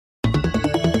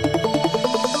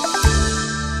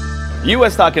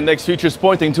U.S. stock index futures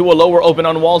pointing to a lower open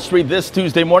on Wall Street this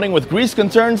Tuesday morning, with Greece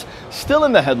concerns still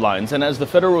in the headlines and as the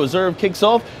Federal Reserve kicks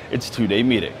off its two-day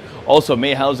meeting. Also,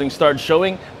 May housing starts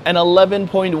showing an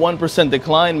 11.1%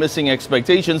 decline, missing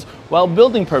expectations, while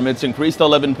building permits increased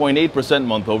 11.8%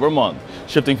 month over month.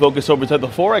 Shifting focus over to the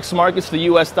Forex markets, the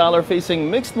U.S. dollar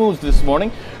facing mixed moves this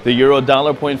morning. The euro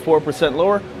dollar 0.4%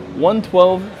 lower,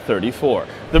 112.34.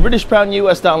 The British pound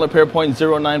US dollar pair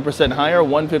 0.09% higher,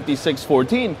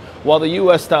 156.14, while the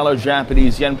US dollar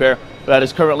Japanese yen pair that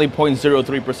is currently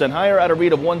 0.03% higher at a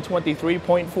rate of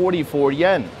 123.44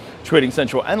 yen. Trading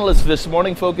Central analysts this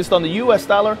morning focused on the US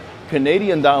dollar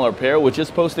Canadian dollar pair, which is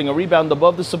posting a rebound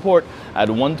above the support at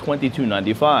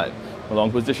 122.95. Long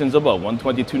positions above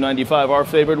 122.95 are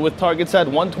favored, with targets at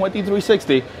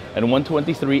 123.60 and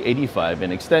 123.85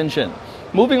 in extension.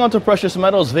 Moving on to precious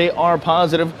metals, they are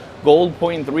positive. Gold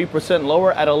 0.3%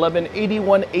 lower at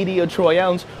 1181.80 a troy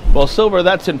ounce, while silver,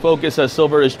 that's in focus as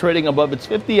silver is trading above its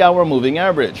 50-hour moving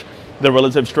average. The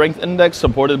relative strength index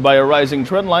supported by a rising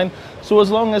trend line, so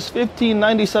as long as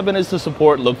 1597 is the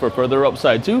support, look for further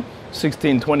upside to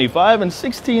 1625 and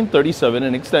 1637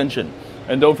 in extension.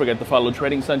 And don't forget to follow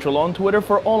Trading Central on Twitter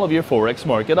for all of your Forex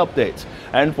market updates.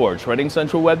 And for Trading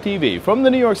Central Web TV from the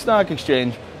New York Stock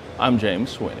Exchange, I'm James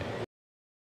Sweeney.